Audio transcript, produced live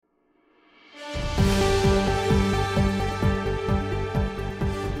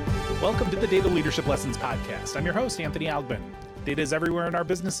Welcome to the Data Leadership Lessons Podcast. I'm your host, Anthony Algbin. Data is everywhere in our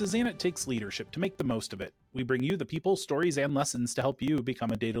businesses, and it takes leadership to make the most of it. We bring you the people, stories, and lessons to help you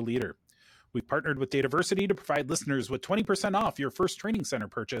become a data leader. We've partnered with Dataversity to provide listeners with 20% off your first training center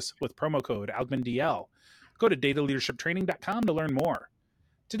purchase with promo code AlgbinDL. Go to dataleadershiptraining.com to learn more.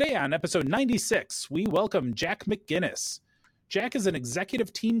 Today on episode 96, we welcome Jack McGinnis. Jack is an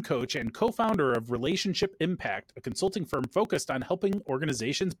executive team coach and co-founder of Relationship Impact, a consulting firm focused on helping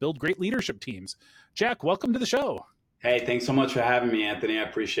organizations build great leadership teams. Jack, welcome to the show. Hey, thanks so much for having me, Anthony. I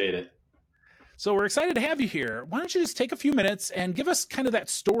appreciate it. So we're excited to have you here. Why don't you just take a few minutes and give us kind of that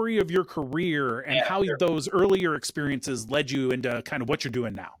story of your career and how those earlier experiences led you into kind of what you're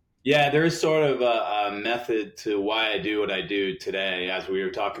doing now? Yeah, there is sort of a method to why I do what I do today. As we were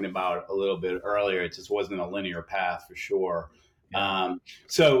talking about a little bit earlier, it just wasn't a linear path for sure.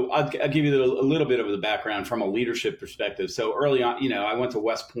 So I'll give you a little bit of the background from a leadership perspective. So early on, I went to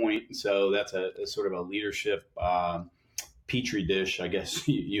West Point, so that's a sort of a leadership petri dish, I guess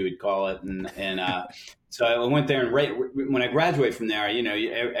you would call it. And so I went there, and right when I graduated from there,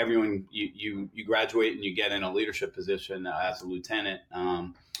 everyone you graduate and you get in a leadership position as a lieutenant.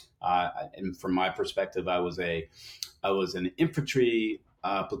 And from my perspective, I was an infantry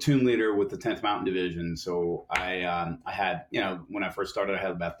platoon leader with the 10th Mountain Division. So I had, when I first started, I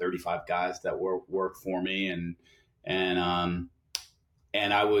had about 35 guys that worked for me, and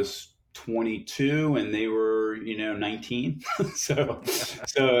I was 22 and they were 19. so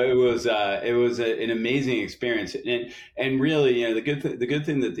it was an amazing experience, and really, the good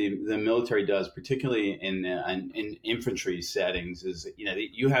thing that the military does, particularly in infantry settings, is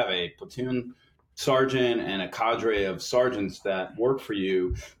you have a platoon sergeant and a cadre of sergeants that work for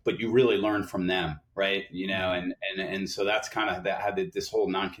you, but you really learn from them, right? And so that's kind of that had this whole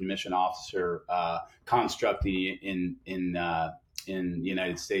non-commissioned officer construct in the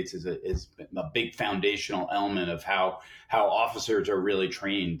United States is a big foundational element of how officers are really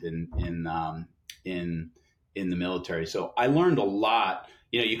trained in the military. So I learned a lot.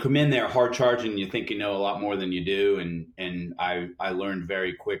 You come in there hard charging, you think you know a lot more than you do, and I learned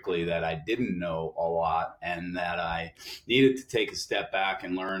very quickly that I didn't know a lot, and that I needed to take a step back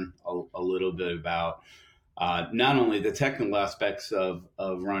and learn a little bit about not only the technical aspects of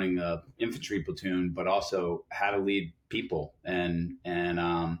running a infantry platoon, but also how to lead people. And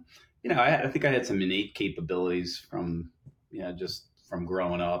I think I had some innate capabilities from just from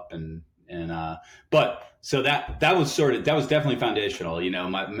growing up, but so that was definitely foundational.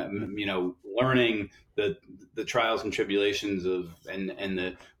 Learning the trials and tribulations of and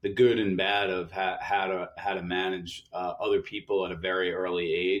the good and bad of how to manage other people at a very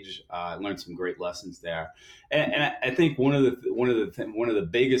early age. I learned some great lessons there, and I think one of the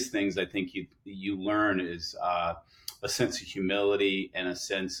biggest things I think you learn is a sense of humility and a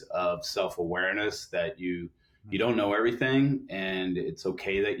sense of self-awareness that you don't know everything, and it's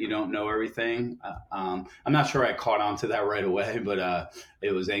okay that you don't know everything. I'm not sure I caught on to that right away, but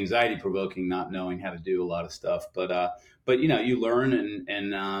it was anxiety provoking not knowing how to do a lot of stuff. But you learn,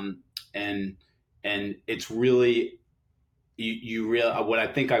 and it's really you real. What I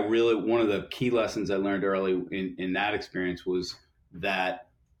think one of the key lessons I learned early in that experience was that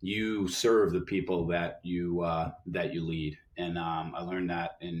you serve the people that you lead. And I learned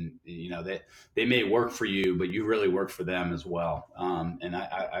that, and that they may work for you, but you really work for them as well. And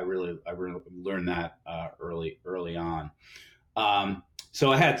I really learned that early on.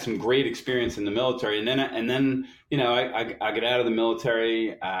 So I had some great experience in the military, and then I got out of the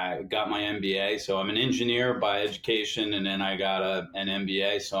military. I got my MBA, so I'm an engineer by education, and then I got an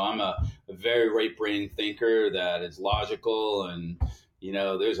MBA. So I'm a very right brain thinker that is logical, and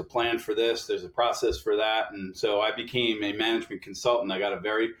there's a plan for this, there's a process for that. And so I became a management consultant. I got a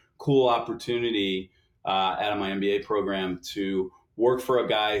very cool opportunity out of my MBA program to work for a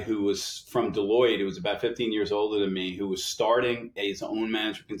guy who was from Deloitte, who was about 15 years older than me, who was starting his own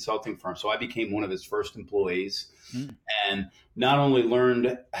management consulting firm. So I became one of his first employees, and not only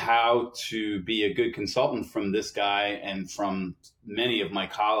learned how to be a good consultant from this guy and from many of my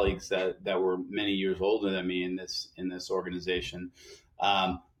colleagues that were many years older than me in this organization,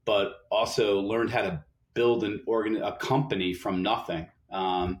 but also learned how to build a company from nothing.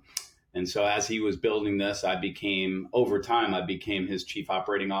 And so as he was building this, over time, I became his chief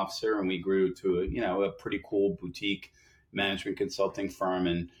operating officer, and we grew to a pretty cool boutique management consulting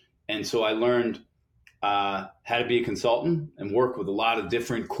firm. And so I learned how to be a consultant and work with a lot of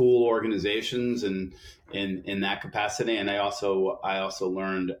different cool organizations and in that capacity. And I also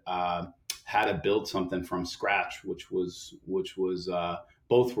learned how to build something from scratch, which was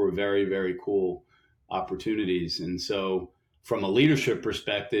both were very, very cool opportunities. And so from a leadership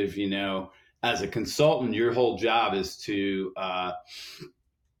perspective, as a consultant, your whole job is to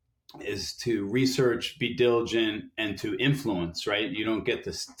research, be diligent, and to influence, right? You don't get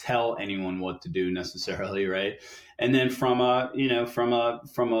to tell anyone what to do necessarily, right? And then from a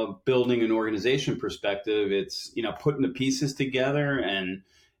building an organization perspective, it's, putting the pieces together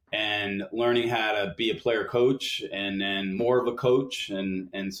and learning how to be a player coach and then more of a coach.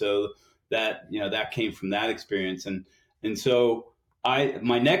 And so that, that came from that experience. And so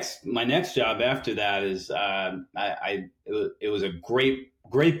my next job after that is, it was a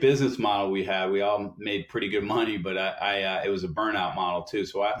great business model we had. We all made pretty good money, but it was a burnout model too.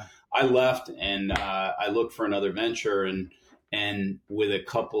 So I left and I looked for another venture, and with a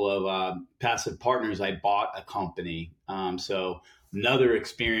couple of passive partners, I bought a company. So another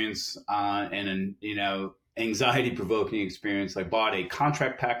experience and an anxiety provoking experience. I bought a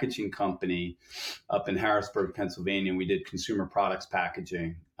contract packaging company up in Harrisburg, Pennsylvania, and we did consumer products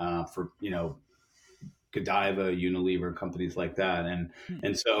packaging for Godiva, Unilever, companies like that.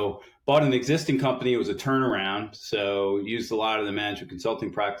 And so bought an existing company. It was a turnaround. So used a lot of the management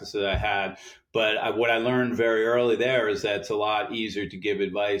consulting practices I had. But what I learned very early there is that it's a lot easier to give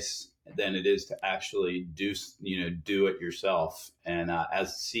advice than it is to actually do it yourself. And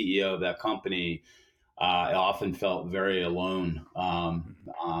as CEO of that company, I often felt very alone.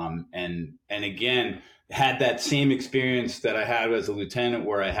 And again, had that same experience that I had as a lieutenant,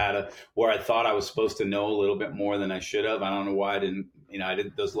 where I thought I was supposed to know a little bit more than I should have. I don't know why I didn't.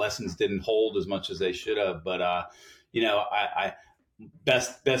 Those lessons didn't hold as much as they should have. But I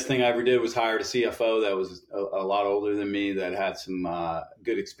best thing I ever did was hire a CFO that was a lot older than me, that had some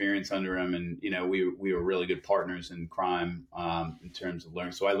good experience under him, and we were really good partners in crime in terms of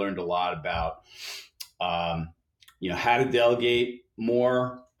learning. So I learned a lot about how to delegate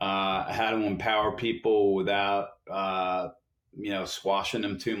more, how to empower people without squashing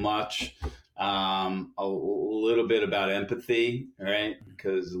them too much. A little bit about empathy, right?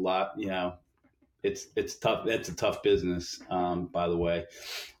 Because a lot, it's tough. That's a tough business, by the way.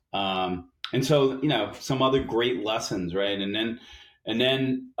 And so, some other great lessons, right? And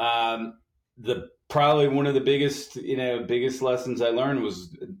then probably one of the biggest lessons I learned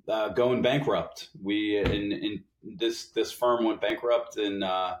was going bankrupt. We in this firm went bankrupt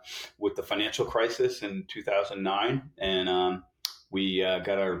with the financial crisis in 2009, and we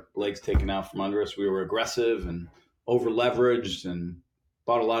got our legs taken out from under us. We were aggressive and over leveraged, and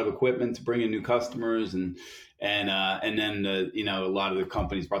bought a lot of equipment to bring in new customers, and then a lot of the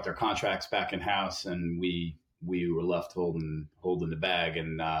companies brought their contracts back in house, and we were left holding the bag,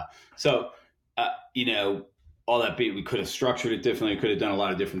 and all that we could have structured it differently, could have done a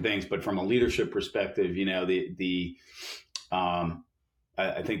lot of different things, but from a leadership perspective,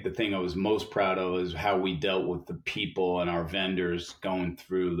 I think the thing I was most proud of is how we dealt with the people and our vendors going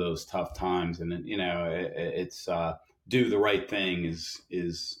through those tough times, and it's do the right thing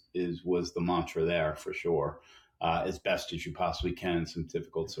was the mantra there for sure, as best as you possibly can in some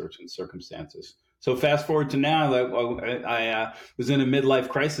difficult circumstances. So fast forward to now, I was in a midlife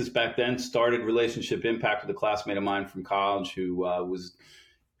crisis back then, started Relationship Impact with a classmate of mine from college who was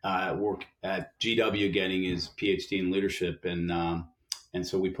work at GW getting his PhD in leadership. And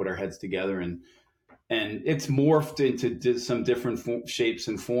so we put our heads together, and it's morphed into some different shapes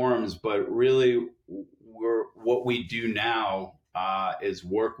and forms, but really what we do now is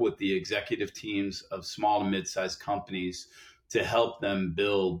work with the executive teams of small to mid-sized companies to help them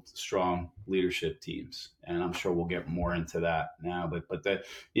build strong leadership teams. And I'm sure we'll get more into that now, but that,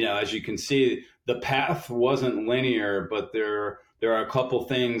 as you can see, the path wasn't linear, but there are a couple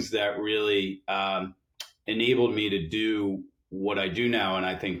things that really enabled me to do what I do now. And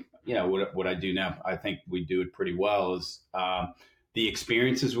I think, what I do now, I think we do it pretty well, is the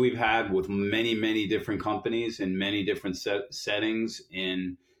experiences we've had with many, many different companies in many different settings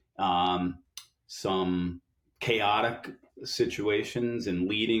in some chaotic situations and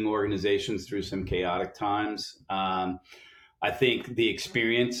leading organizations through some chaotic times. I think the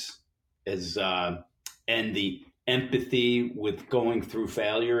experience is and the empathy with going through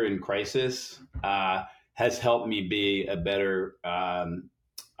failure and crisis has helped me be a better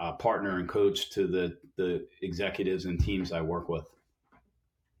partner and coach to the executives and teams I work with.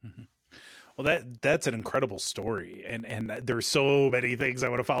 Mm-hmm. Well, that's an incredible story, and there's so many things I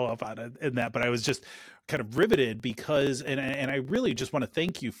want to follow up on in that, but I was just kind of riveted because, and I really just want to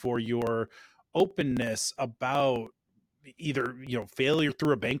thank you for your openness about either failure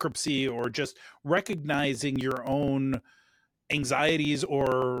through a bankruptcy or just recognizing your own anxieties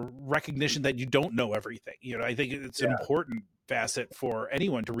or recognition that you don't know everything. I think it's an important facet for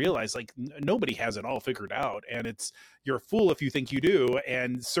anyone to realize, like, nobody has it all figured out, and you're a fool if you think you do,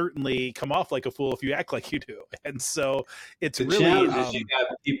 and certainly come off like a fool if you act like you do. And so it's the really challenge is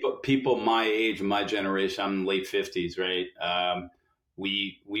you got people my age, my generation. I'm late 50s, right?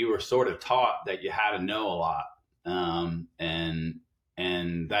 We were sort of taught that you had to know a lot, and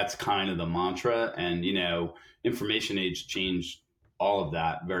that's kind of the mantra. And information age changed all of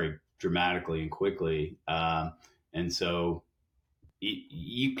that very dramatically and quickly. And so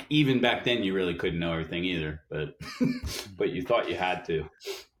you even back then you really couldn't know everything either, but but you thought you had to.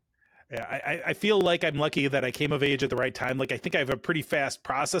 Yeah, I feel like I'm lucky that I came of age at the right time. Like, I think I have a pretty fast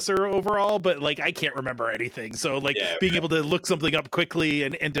processor overall, but like I can't remember anything. So like being able to look something up quickly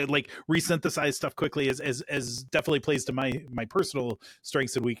and to like resynthesize stuff quickly is definitely plays to my personal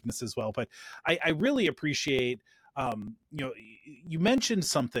strengths and weaknesses as well. But I really appreciate you mentioned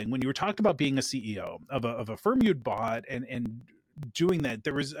something when you were talking about being a CEO of a firm you'd bought and doing that.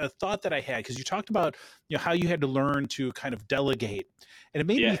 There was a thought that I had, because you talked about how you had to learn to kind of delegate, and it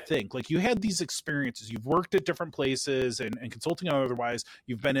made me think, like, you had these experiences, you've worked at different places and consulting or otherwise,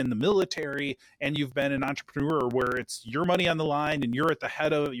 you've been in the military, and you've been an entrepreneur where it's your money on the line and you're at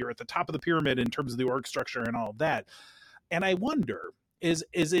the top of the pyramid in terms of the org structure and all of that. And I wonder,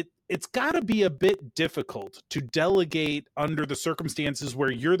 it's got to be a bit difficult to delegate under the circumstances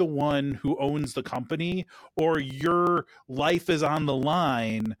where you're the one who owns the company or your life is on the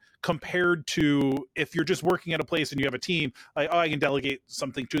line, compared to if you're just working at a place and you have a team, like, oh, I can delegate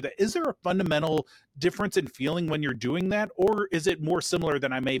something to that. Is there a fundamental difference in feeling when you're doing that, or is it more similar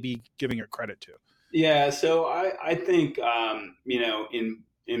than I may be giving it credit to? Yeah, so I think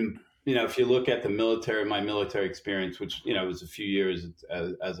if you look at my military experience, which was a few years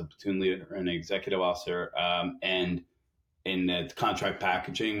as a platoon leader and an executive officer, and in the contract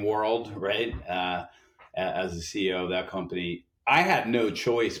packaging world, right, as the CEO of that company, I had no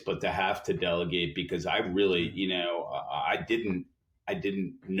choice but to have to delegate, because I really, I didn't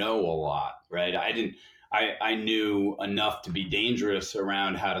know a lot, right? I knew enough to be dangerous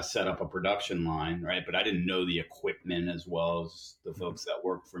around how to set up a production line, right? But I didn't know the equipment as well as the folks that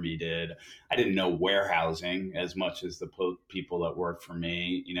worked for me did. I didn't know warehousing as much as the people that worked for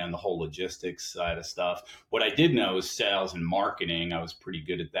me, and the whole logistics side of stuff. What I did know is sales and marketing. I was pretty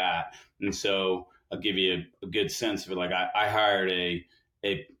good at that. And so I'll give you a good sense of it. Like I hired a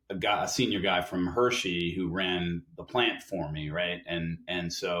senior guy from Hershey who ran the plant for me, right?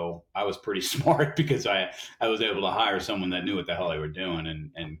 And so I was pretty smart, because I was able to hire someone that knew what the hell they were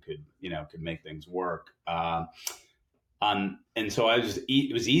doing and could make things work. And so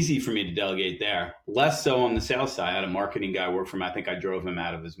it was easy for me to delegate there. Less so on the sales side. I had a marketing guy work for me. I think I drove him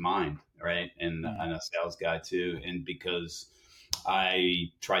out of his mind, right? And a sales guy too. And because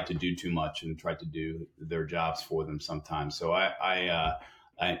I tried to do too much and tried to do their jobs for them sometimes. So I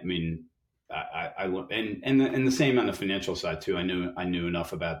mean, and the same on the financial side too. I knew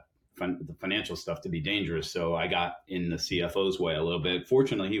enough about the financial stuff to be dangerous. So I got in the CFO's way a little bit.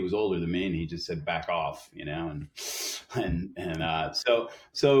 Fortunately, he was older than me, and he just said, "Back off,"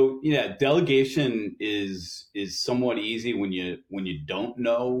 So yeah, delegation is somewhat easy when you don't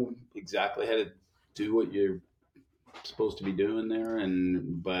know exactly how to do what you're supposed to be doing there,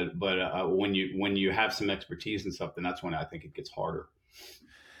 but when you have some expertise in something, that's when I think it gets harder.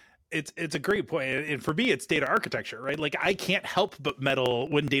 It's a great point. And for me, it's data architecture, right? Like, I can't help but meddle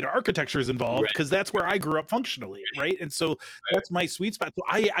when data architecture is involved, because that's where I grew up functionally, right? And so that's my sweet spot. So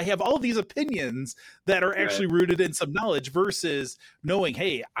I have all these opinions that are actually rooted in some knowledge, versus knowing,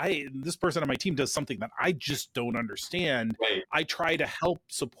 hey, this person on my team does something that I just don't understand. Right. I try to help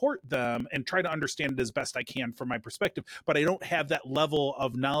support them and try to understand it as best I can from my perspective, but I don't have that level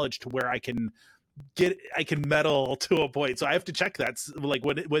of knowledge to where I can meddle to a point. So I have to check that, like,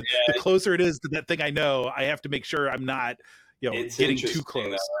 when the closer it is to that thing I know, I have to make sure I'm not getting too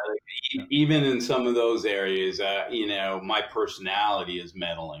close. Even in some of those areas, my personality is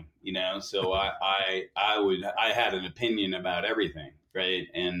meddling, so I had an opinion about everything, right?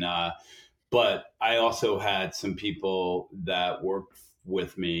 And but I also had some people that worked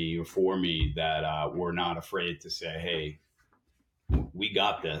with me or for me that were not afraid to say, hey, we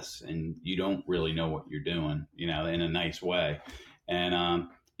got this, and you don't really know what you're doing, in a nice way. And,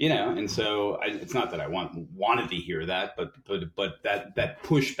 and so it's not that I wanted to hear that, but that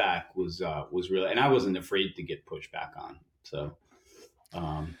pushback was really, and I wasn't afraid to get pushback on. So,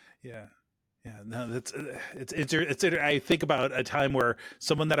 yeah. No, it's. I think about a time where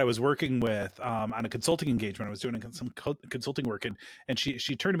someone that I was working with on a consulting engagement, I was doing some consulting work, and she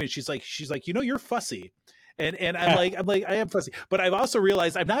turned to me and she's like, you're fussy. And I am fussy, but I've also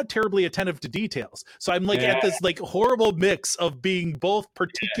realized I'm not terribly attentive to details. So I'm like at this like horrible mix of being both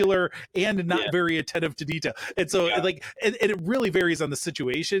particular and not very attentive to detail. And so like, and it really varies on the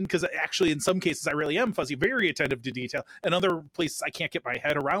situation, because actually in some cases I really am fuzzy, very attentive to detail, and other places I can't get my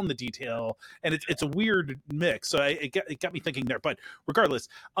head around the detail, and it's a weird mix. So it got me thinking there. But regardless,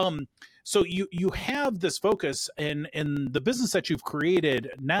 so you have this focus in the business that you've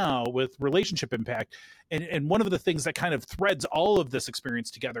created now with Relationship Impact, and one of the things that kind of threads all of this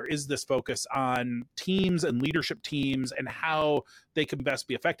experience together is this focus on teams and leadership teams and how they can best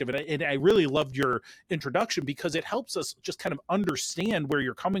be effective. And I really loved your introduction, because it helps us just kind of understand where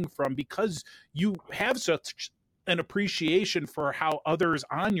you're coming from, because you have such an appreciation for how others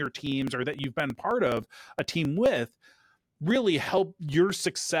on your teams, or that you've been part of a team with, really help your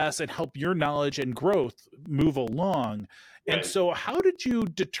success and help your knowledge and growth move along. Right. And so how did you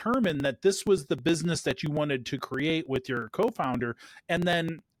determine that this was the business that you wanted to create with your co-founder? And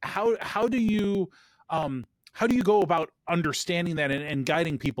then how do you go about understanding that and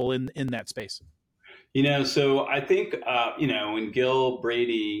guiding people in that space? So I think, when Gil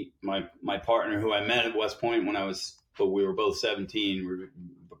Brady, my partner, who I met at West Point but we were both 17, we were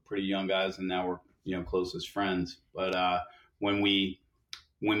pretty young guys, and now we're, closest friends. But when we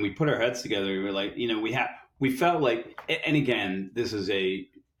put our heads together, we were like, we felt like, and again, this is a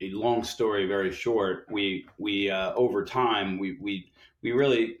long story, very short. We over time, we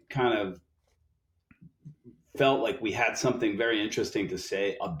really kind of felt like we had something very interesting to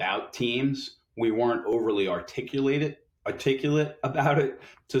say about teams. We weren't overly articulate about it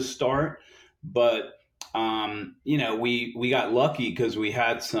to start, but we got lucky because we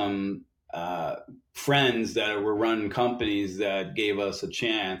had some friends that were running companies that gave us a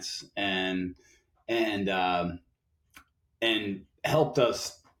chance and helped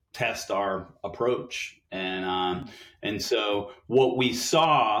us test our approach. And so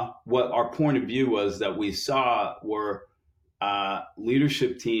what our point of view was, that we saw were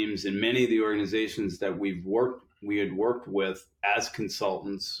leadership teams in many of the organizations that we had worked with as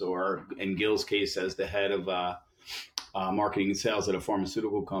consultants, or in Gil's case, as the head of marketing and sales at a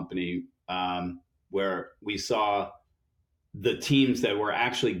pharmaceutical company, where we saw the teams that were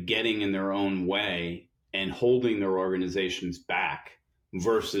actually getting in their own way and holding their organizations back,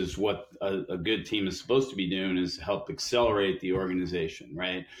 versus what a good team is supposed to be doing, is help accelerate the organization,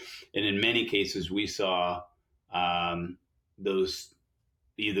 right? And in many cases, we saw those,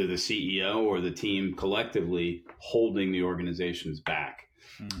 either the CEO or the team collectively, holding the organizations back.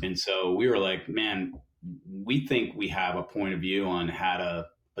 And so we were like, man, we think we have a point of view on how to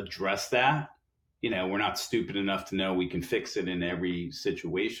address that. We're not stupid enough to know we can fix it in every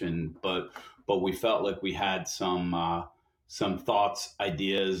situation, but we felt like we had some thoughts,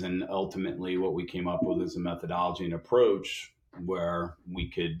 ideas, and ultimately what we came up with is a methodology and approach where we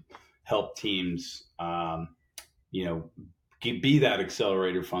could help teams, be that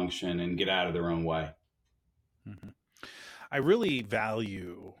accelerator function and get out of their own way. Mm-hmm. I really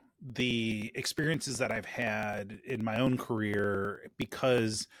value the experiences that I've had in my own career,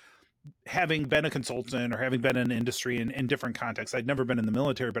 because having been a consultant, or having been in industry in different contexts, I'd never been in the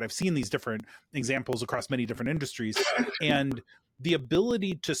military, but I've seen these different examples across many different industries, and the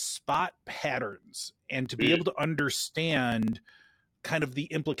ability to spot patterns and to be able to understand kind of the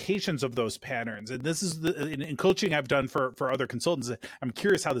implications of those patterns. And this is in coaching I've done for other consultants. I'm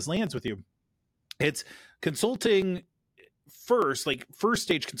curious how this lands with you. It's consulting first, like first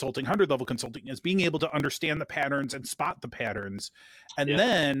stage consulting, 100 level consulting, is being able to understand the patterns and spot the patterns. And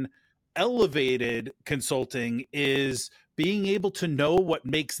then elevated consulting is being able to know what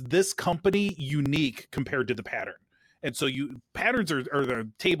makes this company unique compared to the pattern. And so patterns are the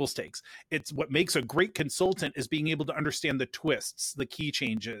table stakes. It's what makes a great consultant is being able to understand the twists, the key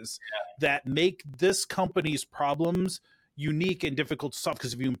changes that make this company's problems unique and difficult to solve.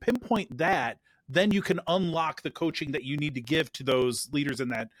 Because if you can pinpoint that, then you can unlock the coaching that you need to give to those leaders in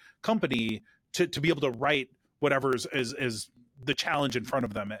that company to be able to write whatever is the challenge in front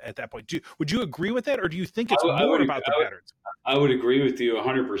of them at that point. Would you agree with that, or do you think it's more about the patterns? I would agree with you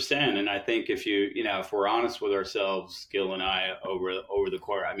 100%. And I think if we're honest with ourselves, Gil and I, over the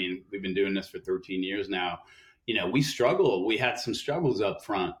course, I mean, we've been doing this for 13 years now. We struggle. We had some struggles up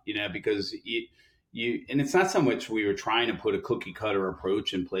front, because and it's not so much we were trying to put a cookie cutter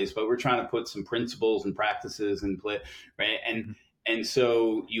approach in place, but we're trying to put some principles and practices in place, right? And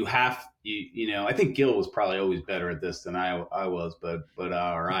so I think Gil was probably always better at this than I was,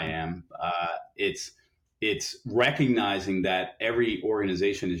 or I am. It's recognizing that every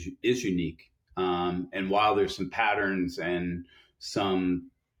organization is unique. And while there's some patterns and some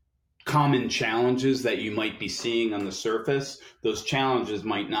common challenges that you might be seeing on the surface, those challenges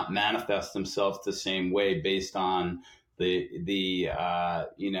might not manifest themselves the same way based on the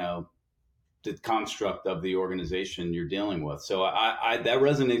construct of the organization you're dealing with. So I that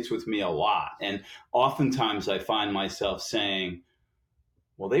resonates with me a lot. And oftentimes I find myself saying,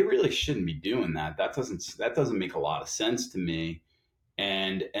 well, they really shouldn't be doing that. That doesn't make a lot of sense to me.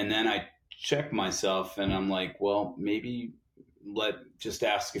 And then I check myself and I'm like, well, maybe just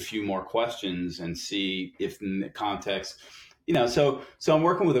ask a few more questions and see if in the context, so I'm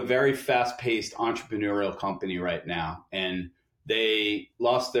working with a very fast-paced entrepreneurial company right now, and they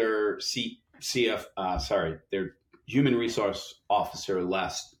lost their their human resource officer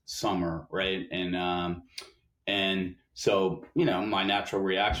last summer, right? And so, my natural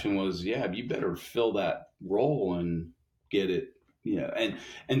reaction was, yeah, you better fill that role and get it, and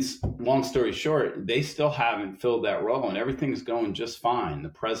long story short, they still haven't filled that role, and everything's going just fine. The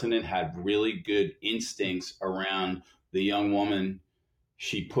president had really good instincts around the young woman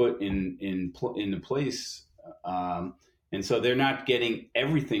she put into place. And so they're not getting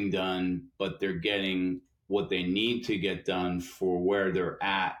everything done, but they're getting what they need to get done for where they're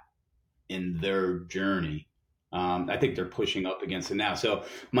at in their journey. I think they're pushing up against it now. So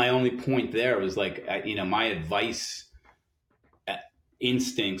my only point there was like, my advice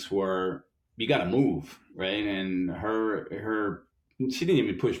instincts were, you got to move, right? And she didn't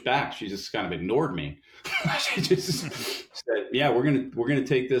even push back. She just kind of ignored me. She just said, yeah, we're gonna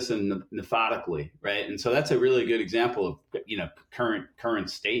take this and methodically, right? And so that's a really good example of current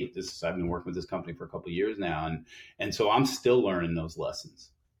state. I've been working with this company for a couple of years now, and so I'm still learning those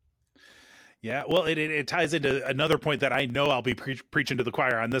lessons. Yeah, well, it ties into another point that I know I'll be preaching to the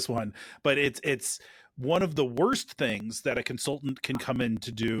choir on this one, but it's one of the worst things that a consultant can come in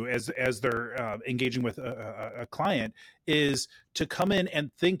to do as they're engaging with a client is to come in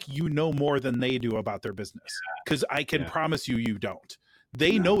and think you know more than they do about their business. Because I can promise you don't.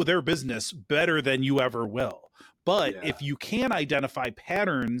 They know their business better than you ever will. But if you can identify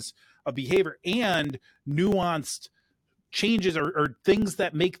patterns of behavior and nuanced changes or things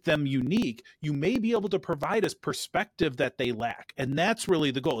that make them unique, you may be able to provide a perspective that they lack. And that's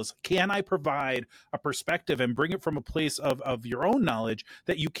really the goal, is can I provide a perspective and bring it from a place of your own knowledge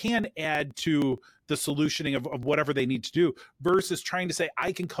that you can add to the solutioning of whatever they need to do, versus trying to say,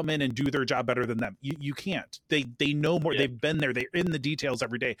 I can come in and do their job better than them. You can't. They know more. They've been there. They're in the details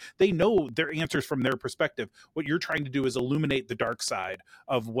every day. They know their answers from their perspective. What you're trying to do is illuminate the dark side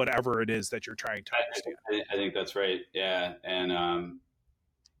of whatever it is that you're trying to understand. I think that's right. Yeah. And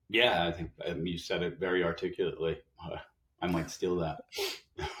I think you said it very articulately. I might steal that.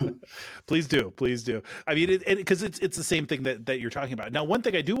 Please do. I mean, because it's the same thing that you're talking about. Now, one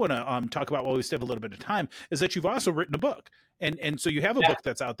thing I do want to talk about while we still have a little bit of time is that you've also written a book, and so you have a book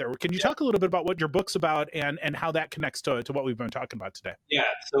that's out there. Can you talk a little bit about what your book's about and how that connects to what we've been talking about today? Yeah.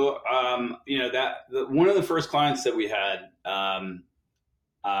 So one of the first clients that we had,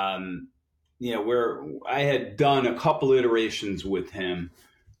 where I had done a couple iterations with him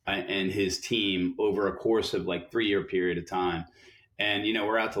and his team over a course of like 3-year period of time. And,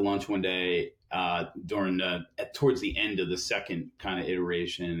 we're out to lunch one day towards the end of the second kind of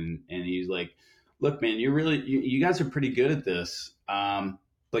iteration. And he's like, look, man, you guys are pretty good at this.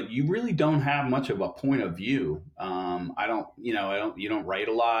 But you really don't have much of a point of view. You don't write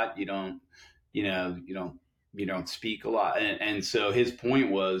a lot. You don't speak a lot. And so his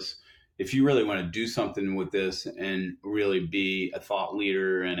point was, if you really want to do something with this and really be a thought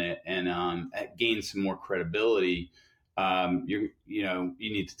leader and gain some more credibility, you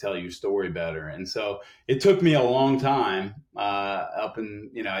need to tell your story better. And so it took me a long time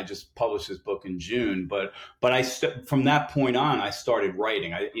I just published this book in June, but from that point on, I started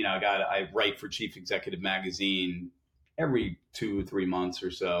writing. I write for Chief Executive Magazine every 2 or 3 months or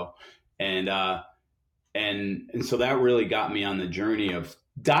so. And so that really got me on the journey of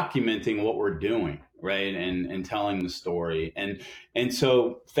documenting what we're doing, right, and telling the story. And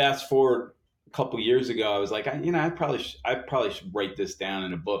so fast forward a couple of years ago, I was like, I probably should write this down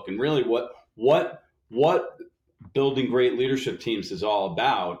in a book. And really, what building great leadership teams is all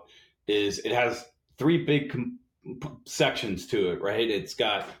about is it has 3 big sections to it, right? It's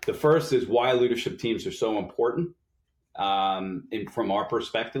got, the first is why leadership teams are so important, from our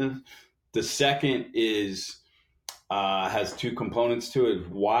perspective. The second is has 2 components to it.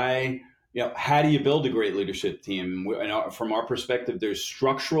 Why, how do you build a great leadership team? And from our perspective, there's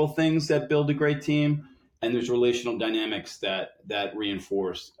structural things that build a great team, and there's relational dynamics that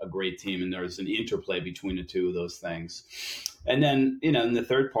reinforce a great team. And there's an interplay between the 2 of those things. And then, and the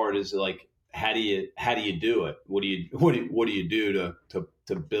third part is like, how do you do it? What do you do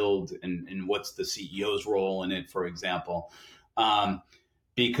to build, and what's the CEO's role in it, for example?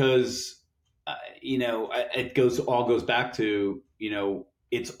 Because it goes back to,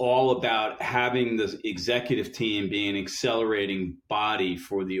 it's all about having the executive team be an accelerating body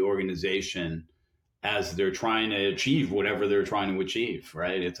for the organization as they're trying to achieve whatever they're trying to achieve,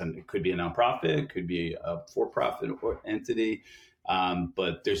 right? It could be a nonprofit, it could be a for-profit entity,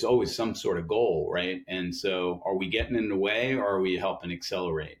 but there's always some sort of goal, right? And so are we getting in the way, or are we helping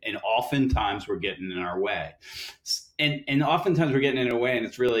accelerate? And oftentimes we're getting in our way. And oftentimes we're getting in our way, and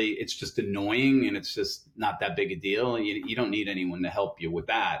it's just annoying, and it's just not that big a deal. You don't need anyone to help you with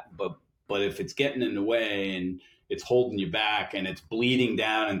that. But if it's getting in the way and it's holding you back and it's bleeding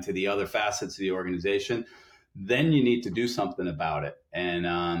down into the other facets of the organization, then you need to do something about it. And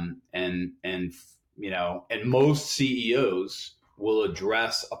most CEOs will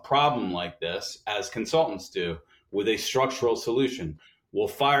address a problem like this as consultants do, with a structural solution. We'll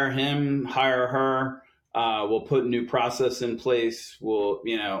fire him, hire her, we'll put a new process in place,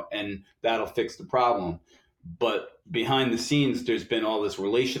 and that'll fix the problem. But behind the scenes, there's been all this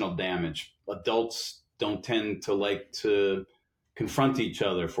relational damage. Adults don't tend to like to confront each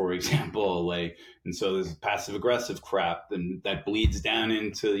other, for example, and so there's passive aggressive crap, and that bleeds down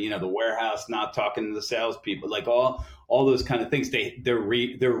into the warehouse, not talking to the salespeople, like all those kind of things. They're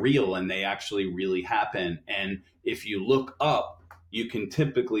real, and they actually really happen. And if you look up, you can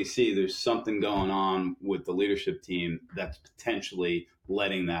typically see there's something going on with the leadership team that's potentially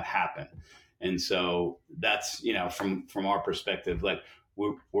letting that happen. And so that's, from our perspective, like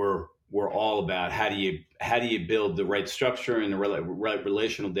we're all about how do you build the right structure and the right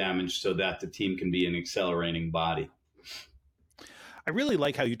relational damage so that the team can be an accelerating body. I really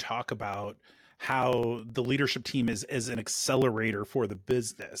like how you talk about how the leadership team is an accelerator for the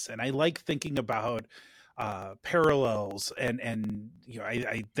business. And I like thinking about parallels, and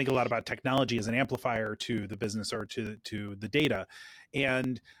I think a lot about technology as an amplifier to the business, or to the data.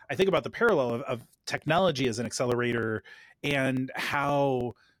 And I think about the parallel of technology as an accelerator, and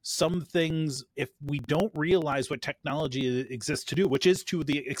how some things, if we don't realize what technology exists to do, which is to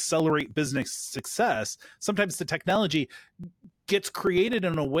accelerate business success, sometimes the technology gets created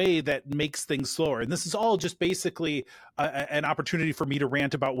in a way that makes things slower. And this is all just basically an opportunity for me to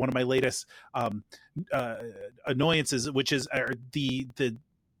rant about one of my latest annoyances, which is the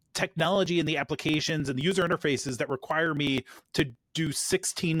technology and the applications and the user interfaces that require me to do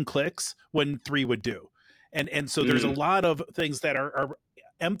 16 clicks when 3 would do. And so there's a lot of things that are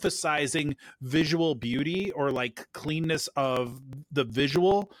emphasizing visual beauty, or like cleanness of the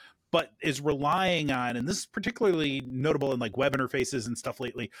visual, but is relying on, and this is particularly notable in like web interfaces and stuff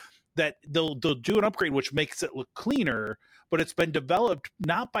lately, that they'll do an upgrade which makes it look cleaner, but it's been developed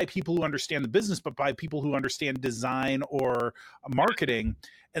not by people who understand the business, but by people who understand design or marketing.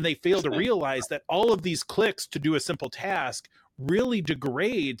 And they fail to realize that all of these clicks to do a simple task really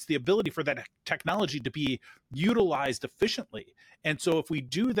degrades the ability for that technology to be utilized efficiently. And so if we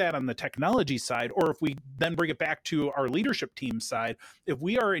do that on the technology side, or if we then bring it back to our leadership team side, if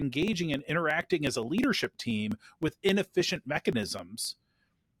we are engaging and interacting as a leadership team with inefficient mechanisms,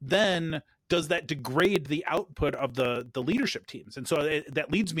 then does that degrade the output of the leadership teams? And so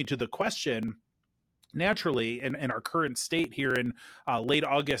that leads me to the question, naturally, in our current state here in late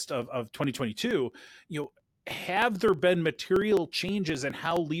August of 2022, have there been material changes in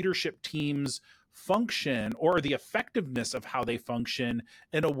how leadership teams function, or the effectiveness of how they function,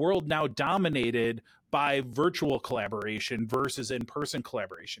 in a world now dominated by virtual collaboration versus in-person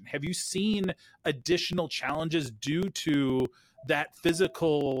collaboration? Have you seen additional challenges due to that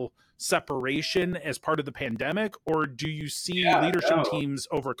physical separation as part of the pandemic, or do you see leadership teams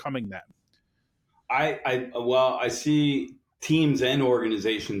overcoming that? I see teams and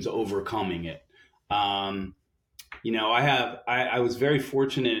organizations overcoming it. I was very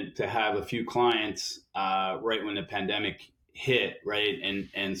fortunate to have a few clients right when the pandemic hit, right,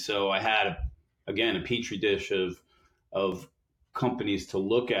 and so I had a petri dish of companies to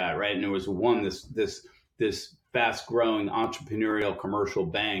look at, right, and there was this fast growing entrepreneurial commercial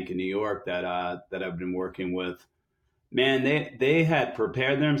bank in New York that I've been working with. Man, they had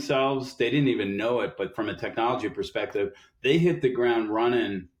prepared themselves. They didn't even know it, but from a technology perspective, they hit the ground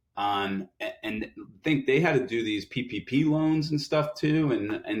running and think they had to do these PPP loans and stuff too.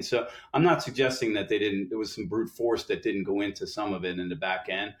 And so I'm not suggesting that there was some brute force that didn't go into some of it in the back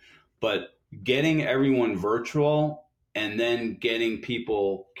end, but getting everyone virtual and then getting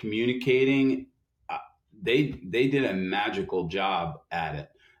people communicating, they did a magical job at it,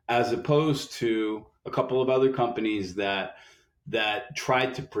 as opposed to a couple of other companies that that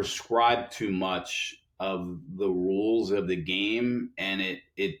tried to prescribe too much of the rules of the game, and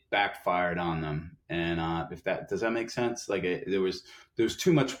it backfired on them. And if that does that make sense? Like there was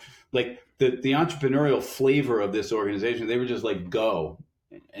too much, like the entrepreneurial flavor of this organization. They were just like, go,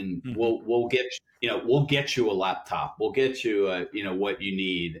 and we'll get we'll get you a laptop, we'll get you what you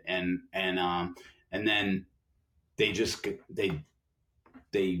need, and then they just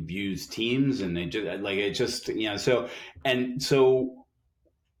they use Teams, and they just like it just so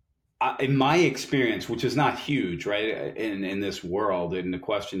in my experience, which is not huge, right, in this world, in the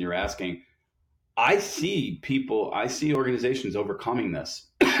question you're asking, I see organizations overcoming this.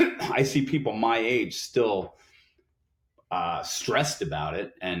 I see people my age still stressed about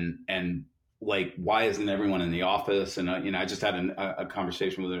it, and like, why isn't everyone in the office? And I just had a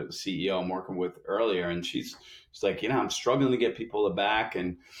conversation with the CEO I'm working with earlier, and she's like, I'm struggling to get people back,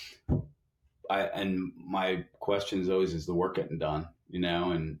 and my question is always, is the work getting done?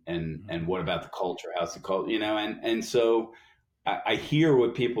 And what about the culture? How's the culture? And so I hear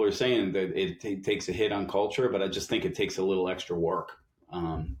what people are saying, that it takes a hit on culture, but I just think it takes a little extra work.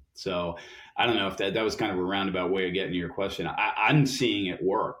 So I don't know if that was kind of a roundabout way of getting to your question. I'm seeing it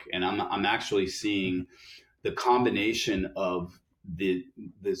work, and I'm actually seeing the combination of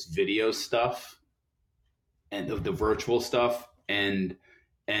this video stuff and of the virtual stuff and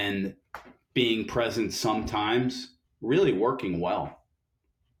being present sometimes really working well.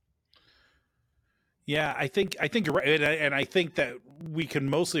 Yeah, I think you're right, and I think that we can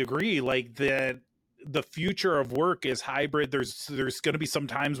mostly agree, like, that the future of work is hybrid. There's going to be some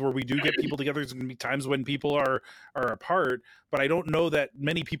times where we do get people together. There's going to be times when people are apart, but I don't know that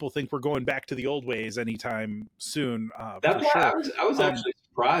many people think we're going back to the old ways anytime soon. That's why sure. I was actually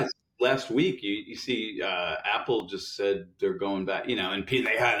surprised last week. You see, Apple just said they're going back, and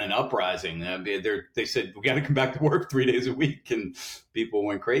they had an uprising. They said, we got to come back to work 3 days a week, and people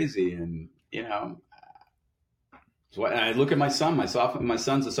went crazy. And so I look at my son. My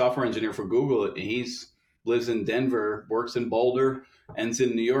son's a software engineer for Google. He lives in Denver, works in Boulder, ends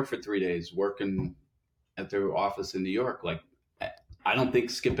in New York for 3 days, working at their office in New York. Like, I don't think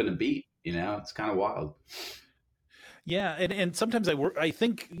skipping a beat. It's kind of wild. Yeah, and sometimes I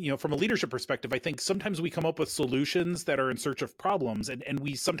think, from a leadership perspective, I think sometimes we come up with solutions that are in search of problems, and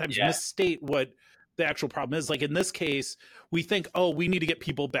we sometimes misstate what the actual problem is. Like in this case, we think, we need to get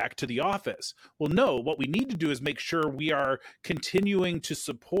people back to the office. Well, no, what we need to do is make sure we are continuing to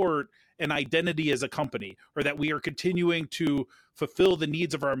support an identity as a company, or that we are continuing to fulfill the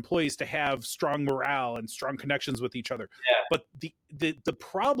needs of our employees to have strong morale and strong connections with each other. Yeah. But the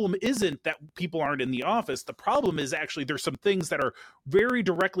problem isn't that people aren't in the office. The problem is actually there's some things that are very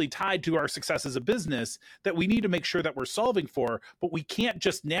directly tied to our success as a business that we need to make sure that we're solving for, but we can't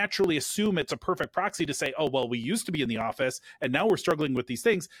just naturally assume it's a perfect proxy to say, we used to be in the office and now we're struggling with these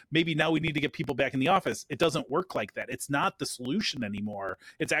things. Maybe now we need to get people back in the office. It doesn't work like that. It's not the solution anymore.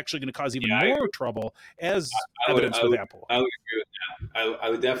 It's actually going to cause even more trouble, as evidence with Apple. I would agree with that. I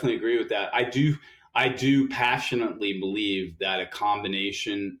would definitely agree with that. I do passionately believe that a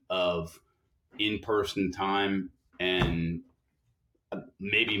combination of in-person time and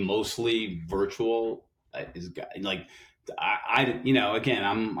maybe mostly virtual is like, again,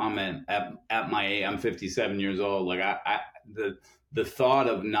 I'm at my age, I'm 57 years old. Like the thought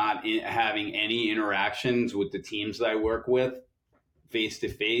of not having any interactions with the teams that I work with face to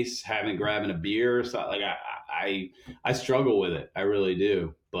face, grabbing a beer or something, like I struggle with it. I really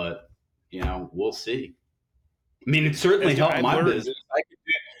do. But we'll see. I mean, it certainly helped my business.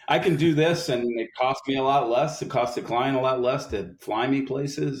 I can do this, and it costs me a lot less. It costs the client a lot less to fly me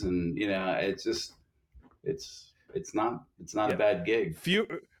places, and it's just it's not a bad gig.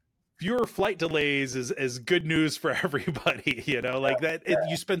 Fewer flight delays is good news for everybody,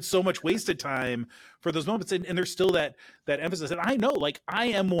 you spend so much wasted time for those moments, and there's still that emphasis. And I know, like, I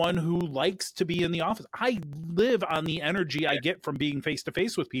am one who likes to be in the office. I live on the energy I get from being face to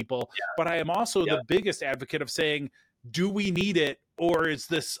face with people, but I am also the biggest advocate of saying, do we need it, or is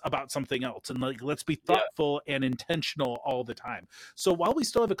this about something else? And let's be thoughtful and intentional all the time. So while we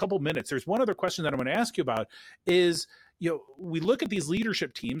still have a couple minutes, there's one other question that I'm going to ask you about is, we look at these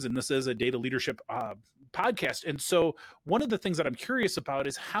leadership teams, and this is a data leadership podcast. And so one of the things that I'm curious about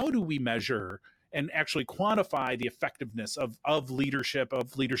is, how do we measure and actually quantify the effectiveness of leadership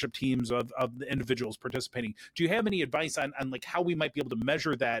teams, of the individuals participating? Do you have any advice on like how we might be able to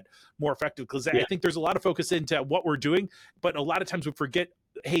measure that more effectively? Because I think there's a lot of focus into what we're doing, but a lot of times we forget,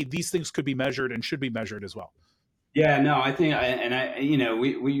 hey, these things could be measured and should be measured as well. Yeah, no, I think,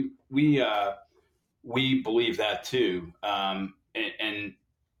 we believe that too. And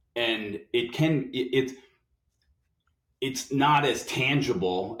it's not as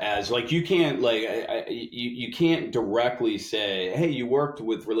tangible as like you can't like you can't directly say, hey, you worked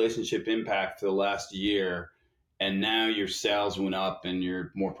with Relationship Impact for the last year and now your sales went up and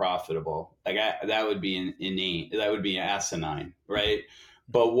you're more profitable. Like that would be innate, that would be asinine, right?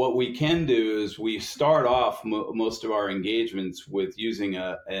 But what we can do is we start off most of our engagements with using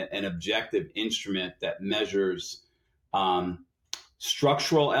an objective instrument that measures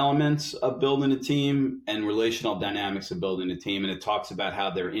structural elements of building a team and relational dynamics of building a team. And it talks about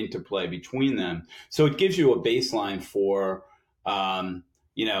how their interplay between them. So it gives you a baseline for,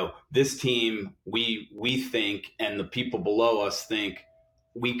 this team, we think, and the people below us think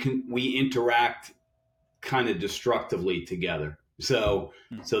we interact kind of destructively together. So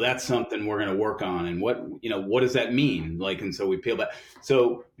that's something we're going to work on. And what does that mean? Like, and so we peel back.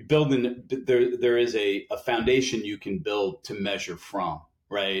 So building there is a foundation you can build to measure from,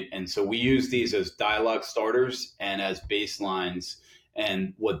 right? And so we use these as dialogue starters and as baselines.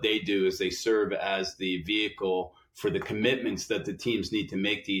 And what they do is they serve as the vehicle for the commitments that the teams need to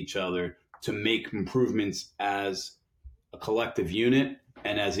make to each other to make improvements as a collective unit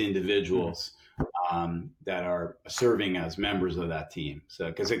and as individuals. That are serving as members of that team. So,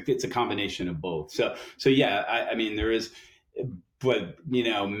 because it's a combination of both. So yeah, I mean, there is, but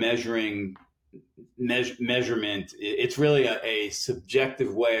measurement, it's really a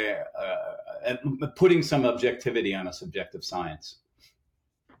subjective way, putting some objectivity on a subjective science.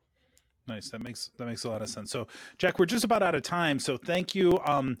 Nice. That makes a lot of sense. So, Jack, we're just about out of time. So, thank you.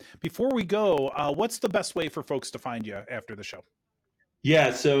 Before we go, what's the best way for folks to find you after the show?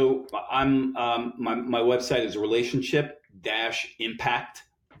 Yeah, so I'm my website is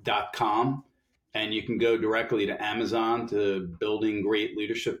relationship-impact.com, and you can go directly to Amazon to Building Great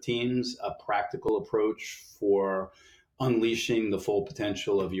Leadership Teams, a practical approach for unleashing the full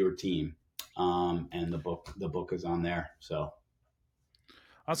potential of your team. And the book is on there. So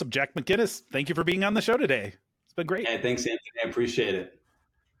awesome, Jack McGinnis, thank you for being on the show today. It's been great. Hey, thanks, Anthony. I appreciate it.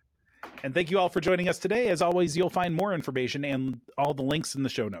 And thank you all for joining us today. As always, you'll find more information and all the links in the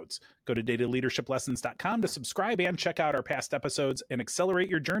show notes. Go to dataleadershiplessons.com to subscribe and check out our past episodes and accelerate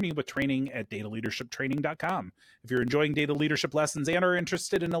your journey with training at dataleadershiptraining.com. If you're enjoying Data Leadership Lessons and are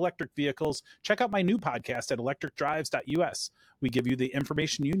interested in electric vehicles, check out my new podcast at electricdrives.us. We give you the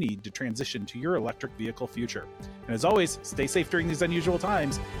information you need to transition to your electric vehicle future. And as always, stay safe during these unusual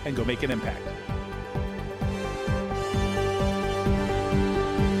times and go make an impact.